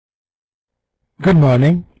Good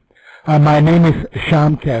morning. My name is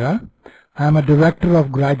Shyam Khera. I am a Director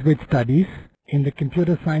of Graduate Studies in the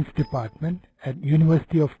Computer Science Department at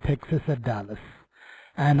University of Texas at Dallas.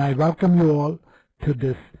 And I welcome you all to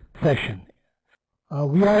this session.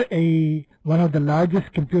 We are one of the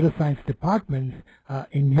largest computer science departments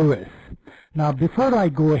in US. Now, before I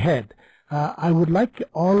go ahead, I would like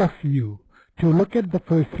all of you to look at the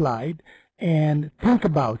first slide and think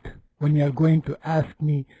about when you are going to ask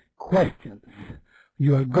me questions.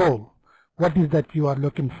 Your goal, what is that you are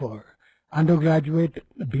looking for? Undergraduate,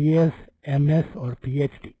 BS, MS, or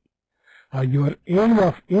PhD. Your area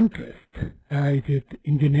of interest, is it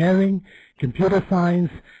engineering, computer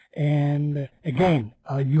science, and again,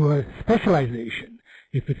 your specialization.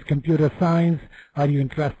 If it's computer science, are you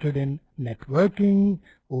interested in networking,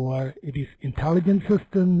 or it is intelligence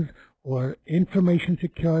systems, or information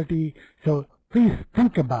security? So please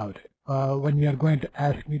think about it when you are going to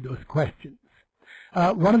ask me those questions.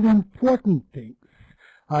 One of the important things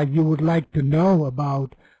you would like to know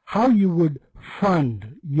about how you would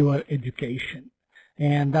fund your education,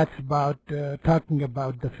 and that's about talking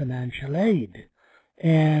about the financial aid.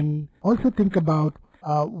 And also think about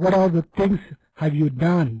what are the things have you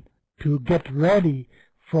done to get ready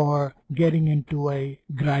for getting into a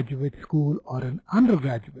graduate school or an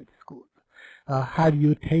undergraduate school. Have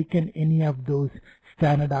you taken any of those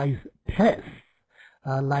standardized tests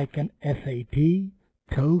like an SAT,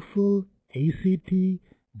 TOEFL, ACT,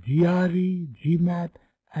 GRE, GMAT,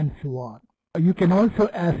 and so on. You can also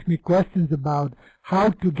ask me questions about how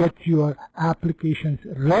to get your applications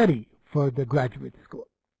ready for the graduate school.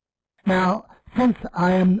 Now, since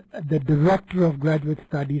I am the Director of Graduate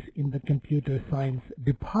Studies in the Computer Science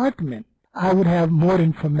Department, I would have more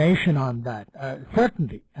information on that.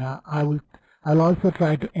 Certainly, I'll also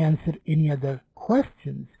try to answer any other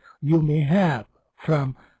questions you may have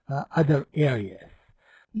from other areas.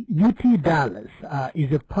 UT Dallas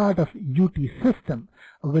is a part of UT system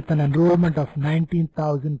with an enrollment of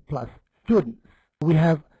 19,000 plus students. We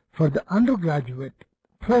have, for the undergraduate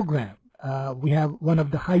program, we have one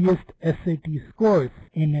of the highest SAT scores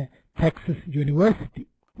in Texas University.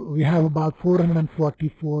 We have about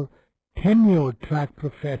 444 tenured track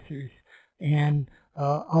professors, and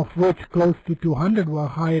of which close to 200 were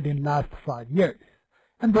hired in last 5 years.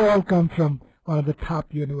 And they all come from one of the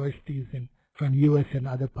top universities from US and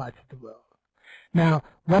other parts of the world. Now,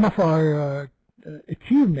 one of our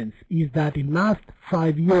achievements is that in last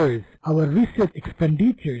 5 years, our research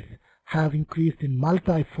expenditures have increased in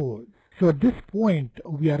multi-fold. So at this point,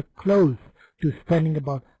 we are close to spending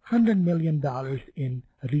about $100 million in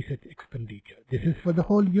research expenditure. This is for the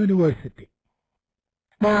whole university.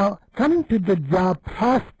 Now, coming to the job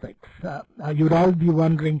prospects, you would all be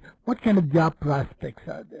wondering what kind of job prospects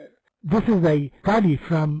are there. This is a study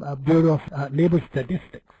from Bureau of Labor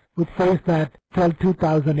Statistics, which says that till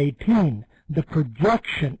 2018, the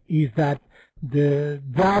projection is that the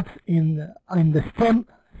jobs in the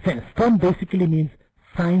STEM basically means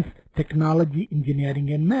science, technology,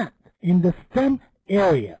 engineering, and math. In the STEM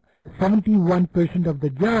area, 71% of the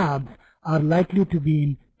jobs are likely to be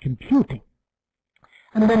in computing.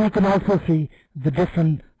 And then you can also see the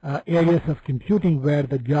different areas of computing where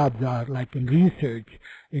the jobs are, like in research,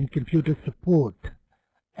 in computer support,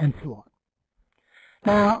 and so on.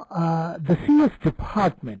 Now, the CS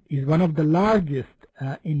department is one of the largest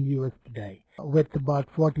in US today, with about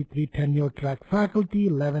 43 tenure track faculty,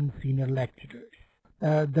 11 senior lecturers.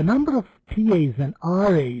 The number of TAs and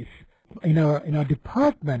RAs in our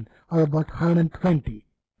department are about 120.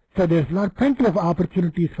 So there's plenty of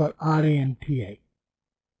opportunities for RA and TA.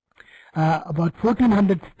 About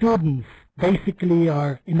 1,400 students basically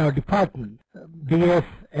are in our department, BS,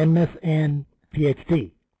 MS, and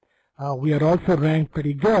PhD. We are also ranked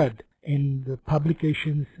pretty good in the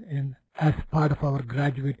publications and as part of our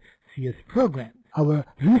graduate CS program. Our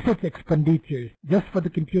research expenditures just for the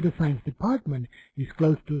computer science department is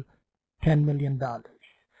close to $10 million.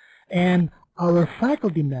 And our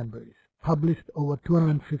faculty members published over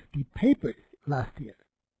 250 papers last year.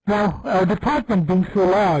 Now, our department being so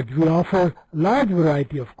large, we offer a large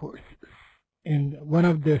variety of courses. And one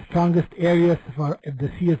of the strongest areas for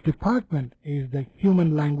the CS department is the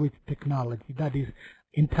human language technology, that is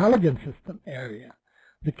intelligence system area,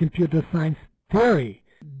 the computer science theory,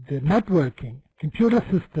 the networking, computer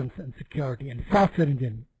systems and security, and software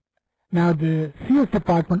engineering. Now, the CS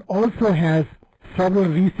department also has several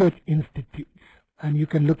research institutes, and you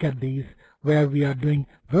can look at these where we are doing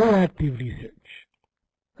very active research.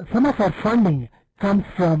 Some of our funding comes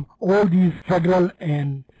from all these federal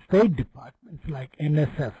and state departments like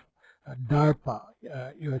NSF, DARPA,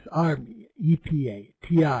 US Army, EPA,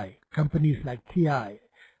 TI, companies like TI,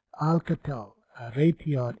 Alcatel,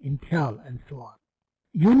 Raytheon, Intel, and so on.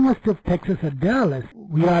 University of Texas at Dallas,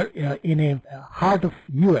 we are in a heart of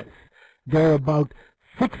U.S. There are about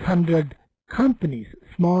 600 companies,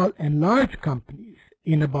 small and large companies,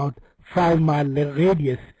 in about 5-mile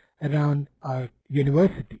radius around our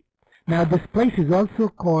university. Now this place is also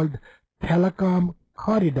called Telecom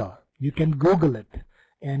Corridor. You can Google it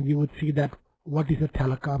and you would see that what is a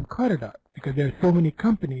telecom corridor, because there are so many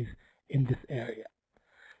companies in this area.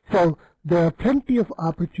 So there are plenty of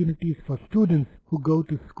opportunities for students who go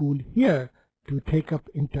to school here to take up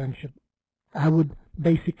internship. I would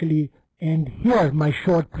basically end here my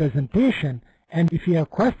short presentation, and if you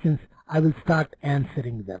have questions, I will start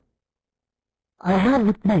answering them. I have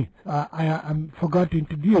with me, I forgot to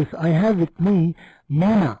introduce, I have with me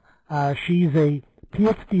Meena. She is a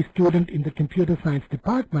PhD student in the computer science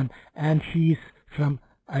department, and she's from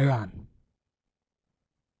Iran.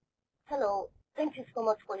 Hello, thank you so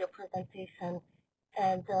much for your presentation.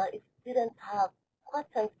 And if students have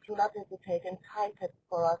questions, do not hesitate and type it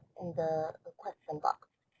for us in the question box,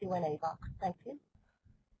 Q&A box. Thank you.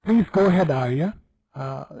 Please go ahead, Arya.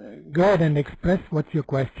 Go ahead and express what your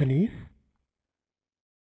question is.